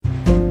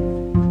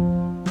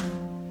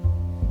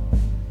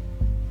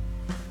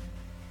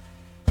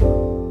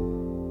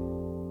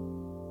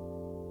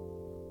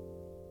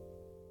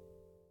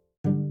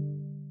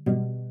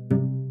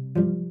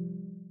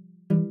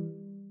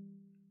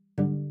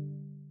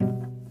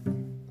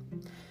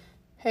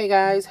Hey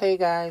guys,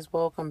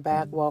 welcome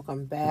back.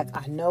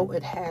 I know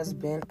it has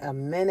been a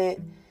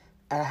minute.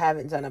 I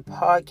haven't done a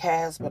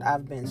podcast, but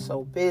I've been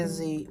so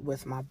busy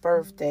with my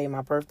birthday.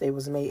 My birthday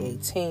was May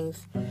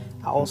 18th.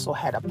 I also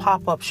had a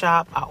pop-up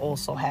shop. I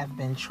also have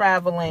been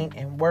traveling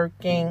and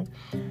working.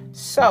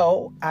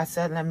 So I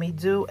said, let me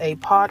do a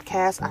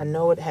podcast. I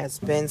know it has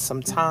been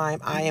some time.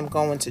 I am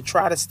going to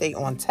try to stay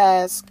on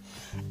task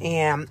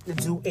and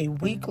do a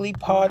weekly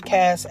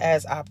podcast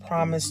as I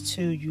promised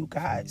to you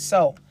guys.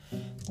 So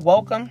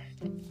welcome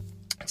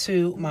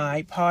to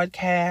my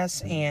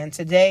podcast, and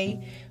today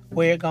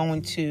we're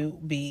going to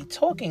be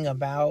talking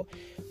about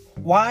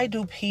why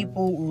do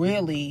people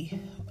really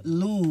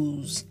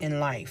lose in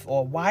life,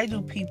 or why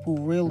do people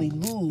really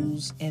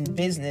lose in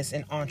business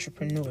and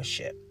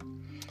entrepreneurship.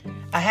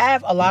 I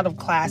have a lot of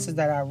classes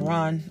that I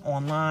run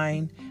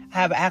online. I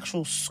have an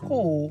actual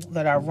school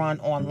that I run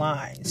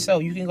online. So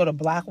you can go to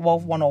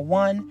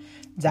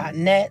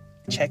blackwealth101.net,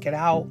 check it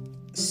out.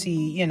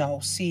 See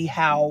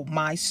how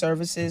my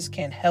services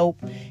can help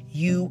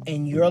you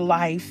in your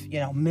life,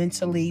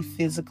 mentally,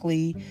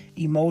 physically,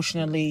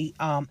 emotionally,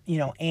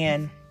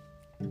 and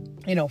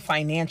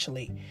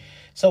financially.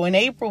 So in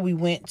April, we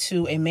went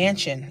to a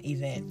mansion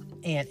event,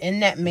 and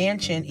in that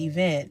mansion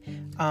event,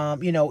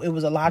 it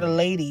was a lot of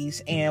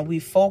ladies, and we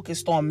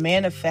focused on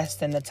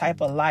manifesting the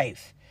type of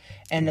life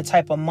and the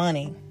type of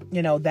money,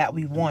 that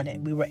we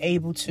wanted. We were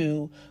able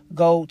to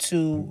go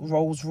to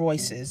Rolls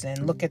Royces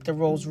and look at the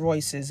Rolls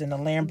Royces and the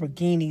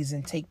Lamborghinis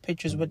and take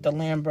pictures with the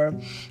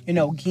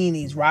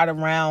Lamborghinis, ride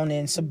around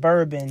in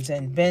Suburbans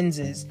and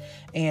Benzes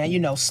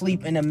and,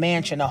 sleep in a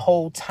mansion the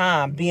whole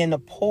time, be in the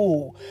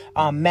pool,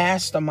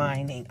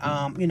 masterminding,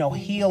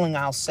 healing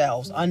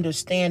ourselves,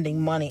 understanding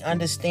money,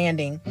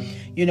 understanding,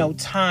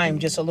 time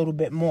just a little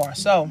bit more.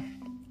 So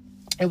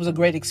it was a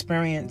great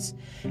experience,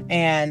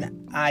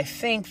 and I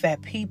think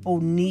that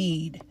people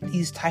need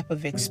these type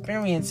of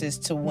experiences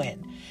to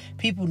win.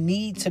 People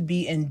need to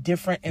be in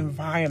different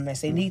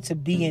environments. They need to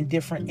be in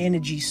different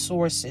energy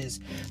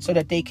sources so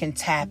that they can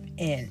tap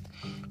in.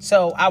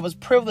 So I was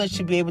privileged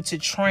to be able to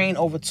train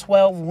over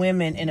 12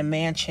 women in a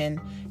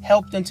mansion,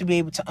 help them to be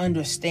able to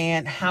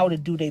understand how to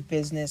do their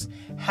business,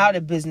 how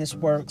the business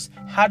works,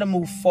 how to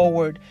move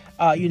forward,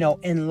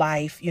 in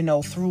life,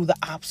 through the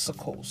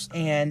obstacles.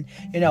 And,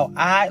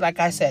 like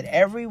I said,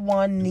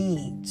 everyone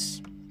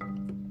needs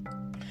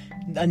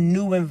a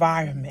new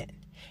environment.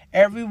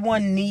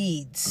 Everyone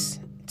needs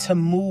to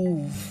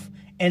move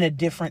in a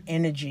different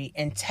energy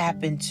and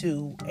tap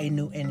into a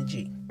new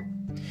energy.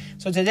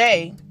 So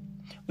today,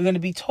 we're going to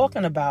be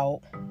talking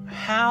about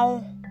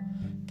how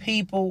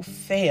people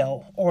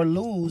fail or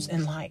lose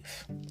in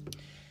life.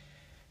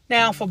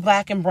 Now, for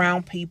Black and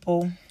brown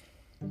people,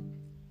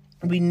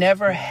 we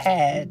never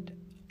had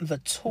the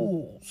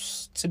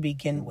tools to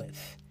begin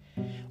with.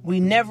 We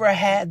never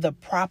had the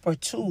proper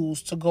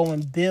tools to go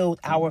and build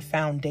our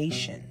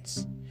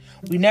foundations.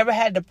 We never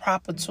had the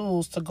proper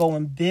tools to go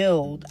and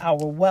build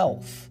our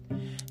wealth.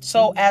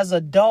 So as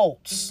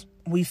adults,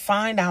 we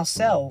find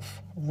ourselves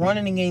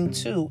running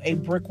into a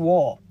brick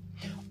wall,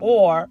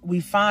 or we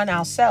find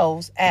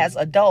ourselves as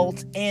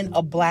adults in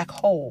a black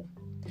hole.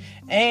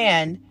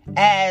 And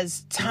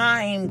as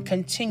time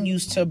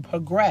continues to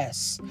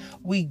progress,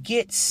 we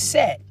get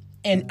set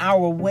in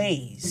our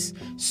ways.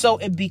 So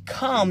it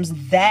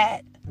becomes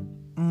that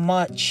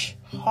much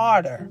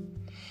harder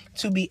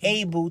to be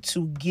able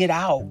to get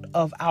out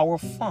of our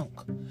funk,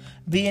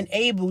 being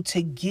able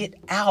to get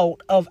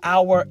out of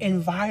our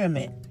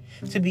environment,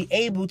 to be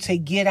able to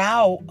get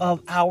out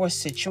of our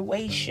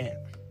situation.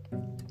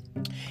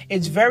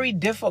 It's very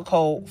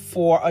difficult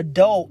for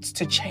adults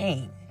to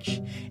change.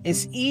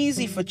 It's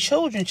easy for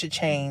children to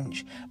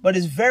change, but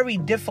it's very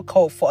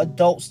difficult for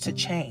adults to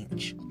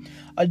change.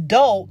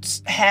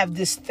 Adults have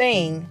this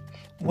thing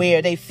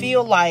where they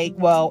feel like,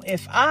 well,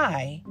 if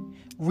I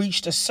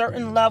reached a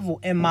certain level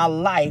in my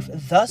life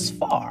thus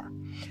far,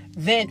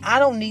 then I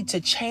don't need to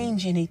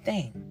change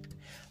anything.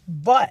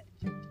 But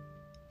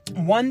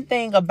one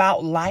thing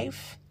about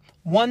life,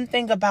 one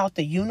thing about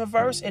the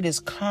universe, it is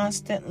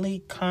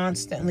constantly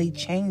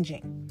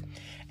changing.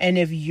 And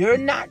if you're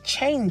not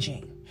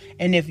changing,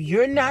 and if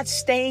you're not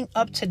staying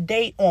up to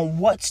date on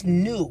what's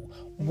new,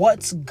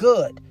 what's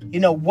good,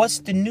 what's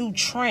the new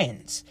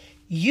trends,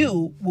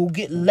 you will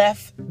get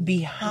left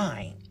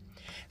behind.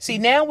 See,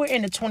 now we're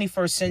in the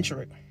 21st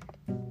century.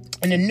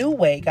 And the new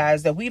way,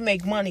 guys, that we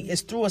make money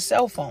is through a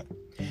cell phone.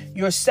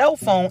 Your cell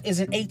phone is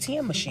an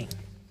ATM machine.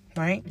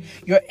 Right?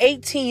 Your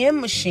ATM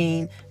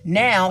machine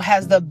now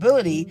has the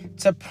ability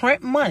to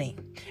print money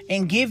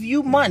and give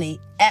you money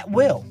at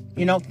will.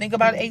 Think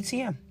about an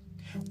ATM.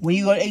 When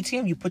you go to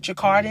ATM, you put your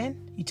card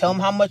in, you tell them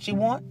how much you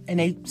want, and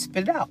they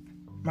spit it out.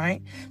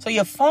 Right? So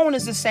your phone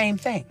is the same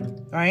thing.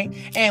 Right?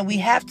 And we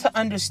have to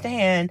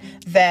understand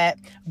that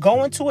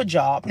going to a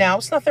job, now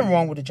it's nothing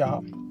wrong with a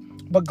job,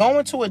 but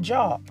going to a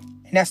job,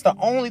 and that's the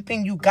only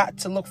thing you got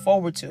to look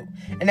forward to,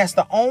 and that's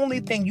the only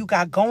thing you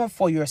got going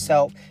for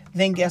yourself,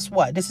 then guess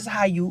what? This is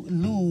how you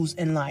lose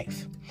in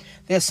life.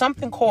 There's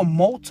something called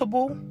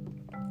multiple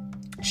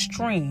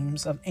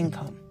streams of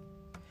income.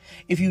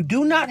 If you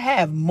do not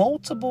have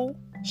multiple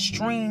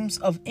streams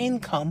of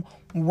income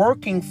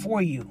working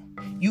for you,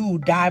 you will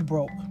die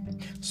broke.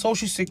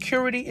 Social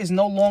Security is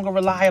no longer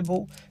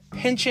reliable.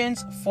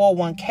 Pensions,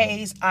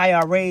 401ks,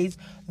 IRAs,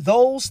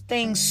 those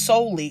things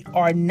solely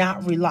are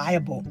not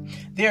reliable.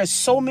 There are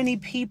so many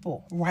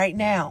people right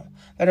now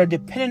that are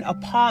dependent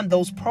upon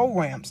those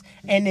programs,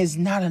 and it's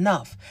not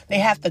enough. They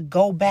have to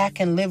go back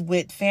and live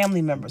with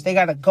family members. They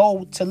got to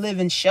go to live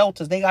in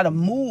shelters. They got to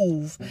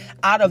move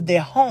out of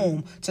their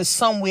home to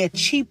somewhere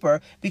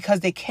cheaper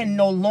because they can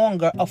no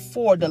longer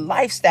afford the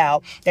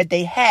lifestyle that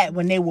they had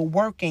when they were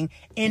working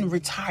in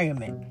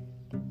retirement.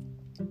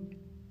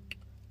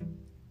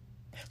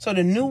 So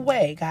the new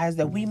way, guys,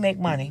 that we make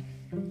money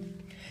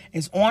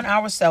is on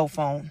our cell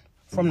phone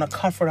from the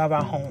comfort of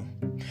our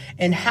home.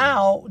 And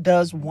how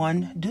does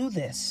one do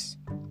this?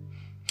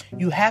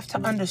 You have to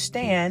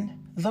understand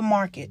the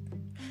market.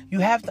 You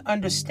have to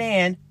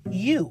understand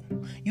you.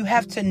 You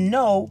have to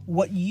know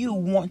what you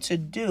want to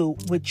do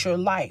with your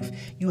life.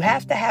 You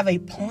have to have a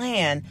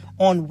plan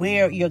on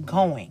where you're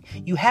going.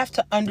 You have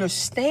to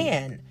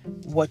understand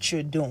what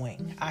you're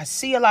doing. I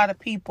see a lot of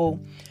people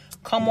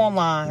come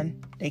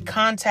online. They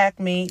contact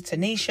me.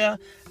 Tanisha,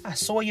 I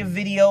saw your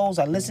videos.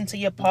 I listened to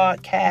your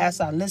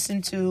podcast. I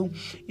listened to,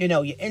 your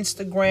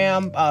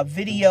Instagram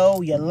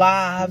video, your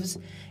lives.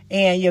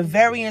 And you're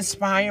very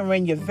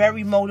inspiring. You're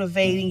very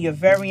motivating. You're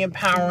very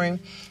empowering.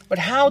 But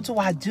how do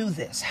I do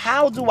this?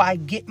 How do I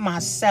get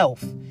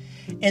myself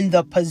in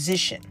the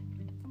position?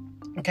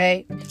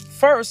 Okay.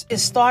 First,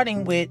 it's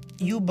starting with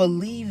you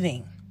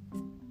believing.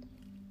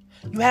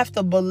 You have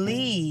to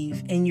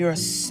believe in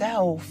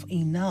yourself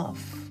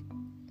enough.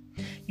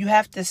 You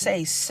have to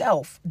say,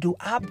 self, do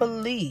I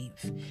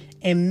believe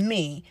in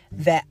me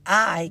that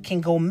I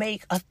can go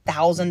make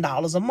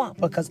 $1,000 a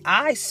month? Because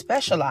I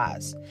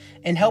specialize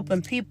in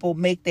helping people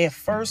make their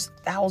first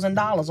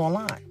 $1,000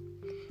 online,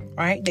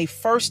 right? Their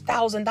first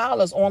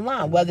 $1,000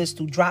 online, whether it's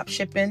through drop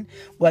shipping,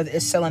 whether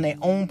it's selling their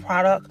own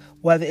product,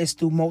 whether it's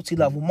through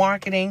multi-level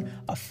marketing,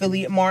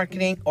 affiliate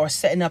marketing, or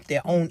setting up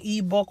their own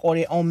ebook or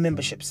their own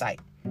membership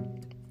site,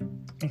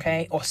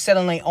 okay? Or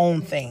selling their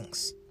own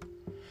things.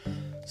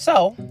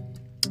 So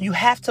you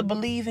have to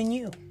believe in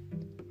you.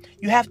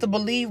 You have to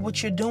believe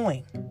what you're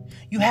doing.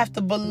 You have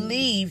to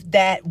believe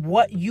that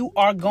what you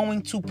are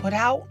going to put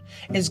out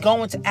is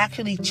going to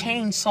actually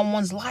change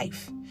someone's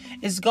life.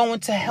 It's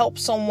going to help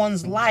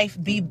someone's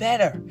life be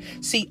better.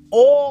 See,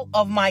 all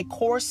of my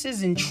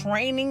courses and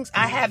trainings,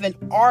 I have an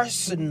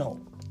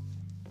arsenal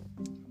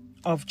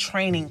of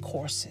training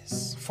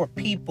courses for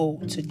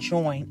people to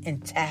join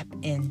and tap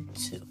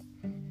into.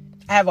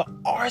 I have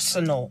an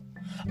arsenal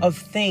of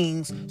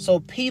things so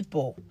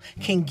people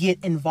can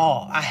get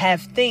involved. I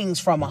have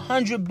things from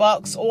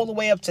 $100 all the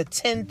way up to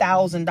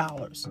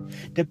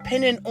 $10,000,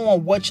 depending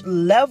on which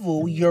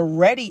level you're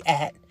ready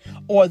at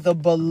or the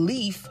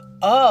belief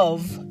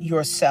of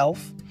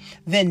yourself.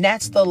 Then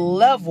that's the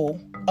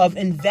level of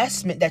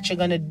investment that you're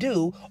going to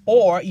do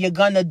or you're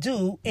going to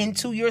do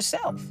into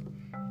yourself.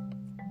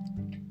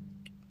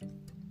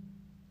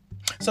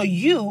 So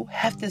you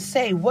have to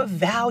say, what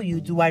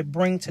value do I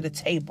bring to the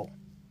table?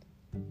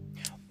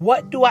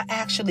 What do I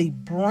actually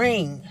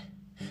bring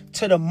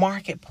to the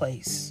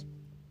marketplace?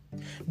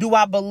 Do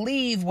I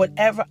believe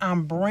whatever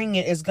I'm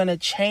bringing is going to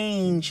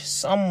change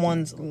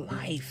someone's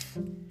life?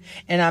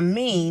 And I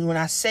mean, when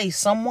I say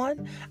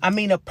someone, I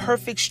mean a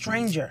perfect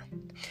stranger.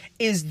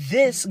 Is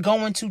this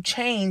going to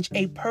change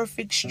a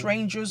perfect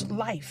stranger's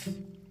life?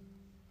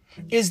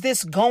 Is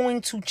this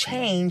going to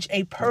change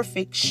a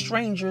perfect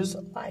stranger's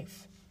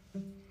life?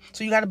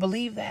 So you got to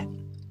believe that,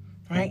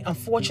 right?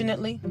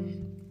 Unfortunately,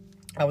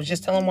 I was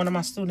just telling one of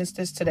my students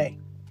this today,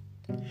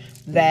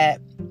 that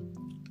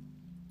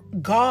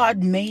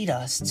God made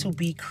us to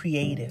be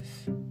creative.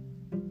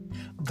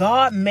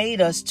 God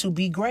made us to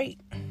be great.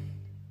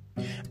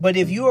 But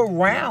if you're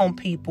around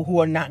people who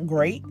are not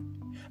great,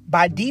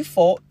 by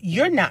default,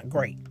 you're not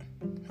great,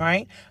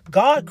 right?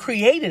 God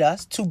created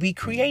us to be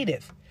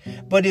creative.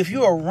 But if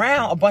you're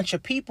around a bunch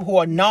of people who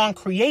are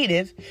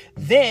non-creative,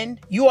 then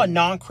you are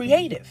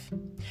non-creative.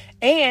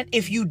 And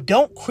if you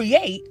don't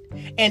create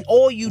and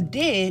all you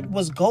did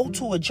was go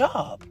to a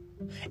job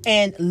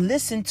and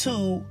listen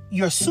to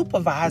your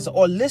supervisor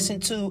or listen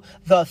to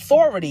the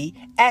authority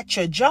at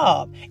your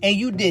job, and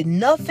you did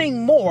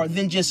nothing more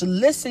than just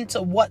listen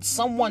to what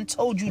someone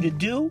told you to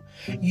do,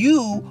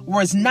 you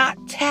was not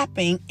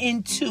tapping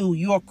into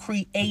your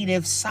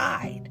creative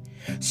side.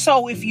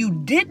 So if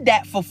you did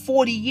that for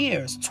 40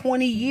 years,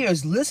 20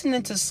 years,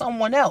 listening to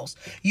someone else,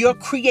 your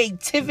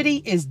creativity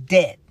is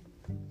dead.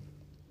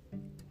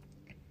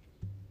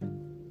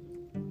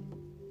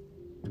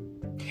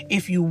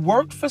 If you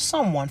worked for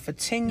someone for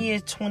 10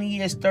 years, 20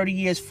 years, 30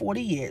 years,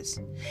 40 years,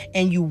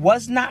 and you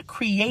was not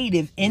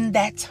creative in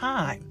that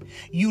time,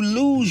 you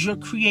lose your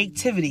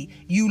creativity.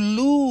 You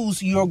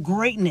lose your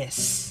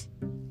greatness,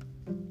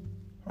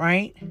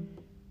 right?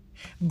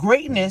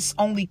 Greatness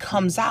only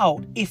comes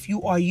out if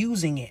you are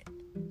using it.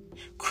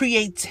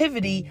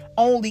 Creativity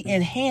only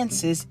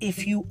enhances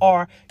if you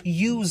are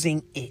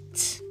using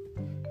it.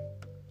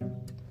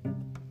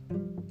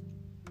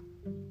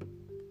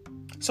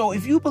 So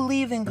if you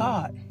believe in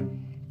God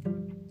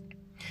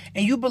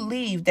and you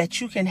believe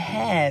that you can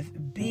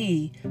have,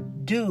 be,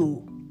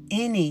 do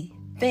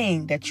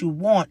anything that you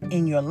want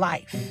in your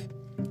life,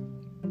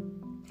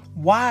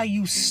 why are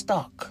you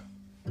stuck?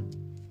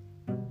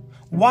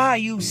 Why are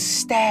you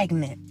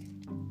stagnant?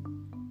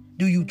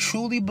 Do you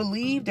truly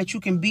believe that you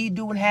can be,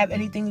 do, and have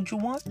anything that you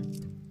want?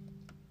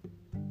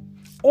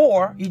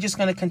 Or you're just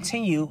going to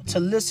continue to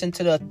listen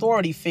to the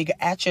authority figure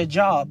at your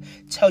job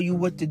tell you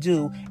what to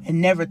do and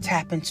never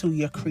tap into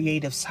your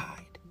creative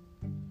side.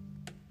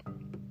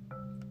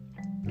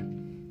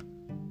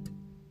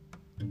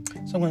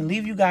 So I'm going to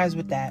leave you guys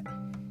with that.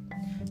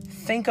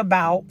 Think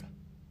about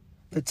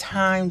the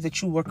times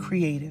that you were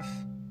creative.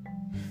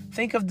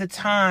 Think of the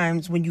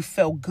times when you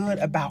felt good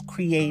about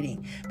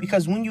creating.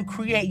 Because when you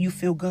create, you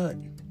feel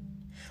good.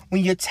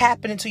 When you're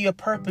tapping into your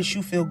purpose,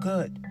 you feel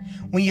good.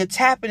 When you're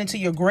tapping into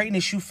your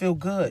greatness, you feel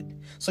good.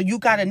 So you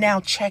got to now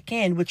check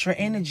in with your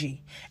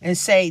energy and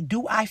say,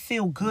 do I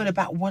feel good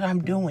about what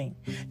I'm doing?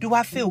 Do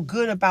I feel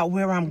good about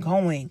where I'm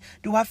going?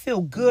 Do I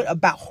feel good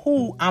about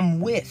who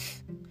I'm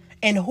with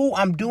and who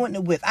I'm doing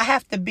it with? I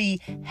have to be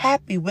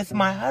happy with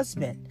my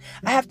husband.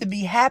 I have to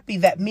be happy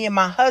that me and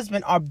my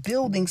husband are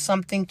building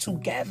something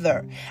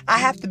together. I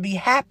have to be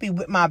happy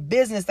with my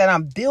business, that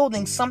I'm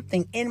building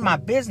something in my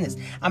business.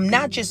 I'm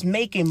not just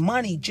making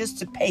money just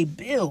to pay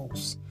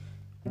bills.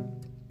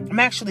 I'm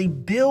actually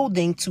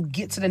building to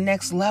get to the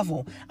next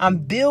level. I'm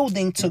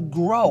building to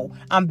grow.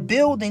 I'm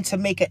building to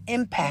make an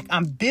impact.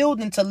 I'm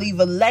building to leave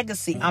a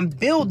legacy. I'm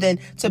building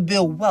to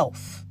build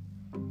wealth.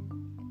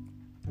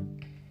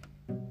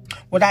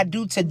 What I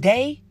do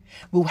today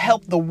will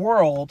help the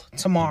world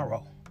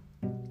tomorrow.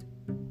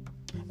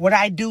 What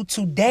I do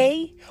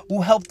today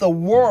will help the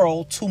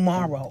world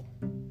tomorrow.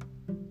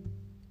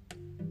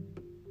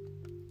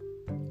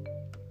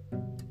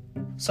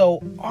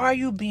 So, are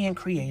you being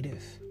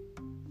creative?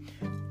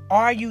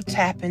 Are you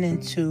tapping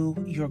into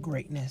your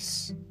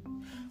greatness?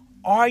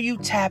 Are you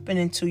tapping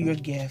into your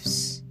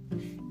gifts?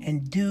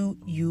 And do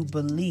you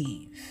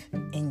believe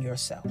in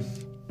yourself?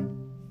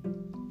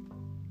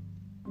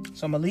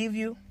 So I'm going to leave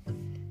you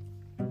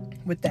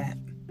with that.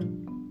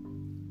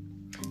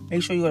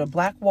 Make sure you go to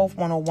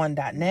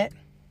blackwolf101.net.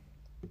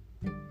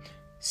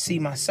 See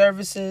my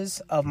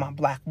services of my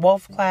Black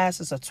Wealth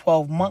class. It's a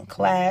 12-month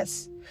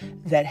class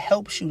that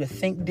helps you to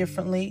think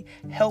differently,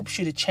 helps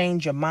you to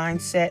change your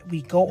mindset.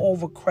 We go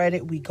over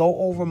credit, we go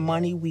over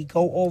money, we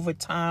go over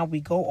time, we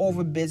go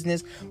over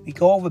business, we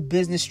go over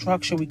business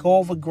structure, we go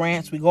over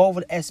grants, we go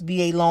over the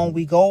SBA loan,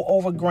 we go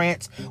over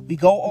grants, we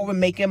go over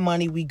making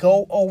money, we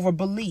go over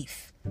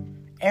belief.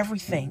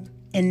 Everything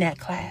in that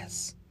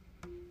class.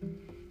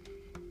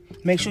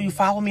 Make sure you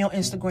follow me on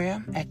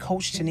Instagram at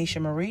Coach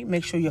Tanisha Marie.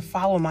 Make sure you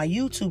follow my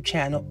YouTube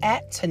channel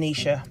at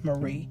Tanisha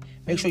Marie.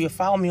 Make sure you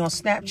follow me on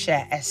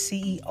Snapchat at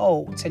CEO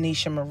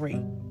Tanisha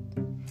Marie.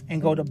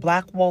 And go to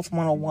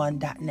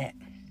blackwealth101.net.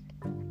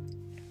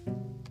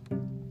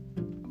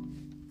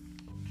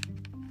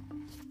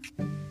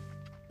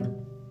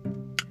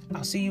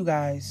 I'll see you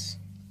guys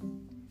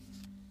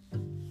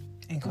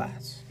in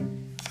class.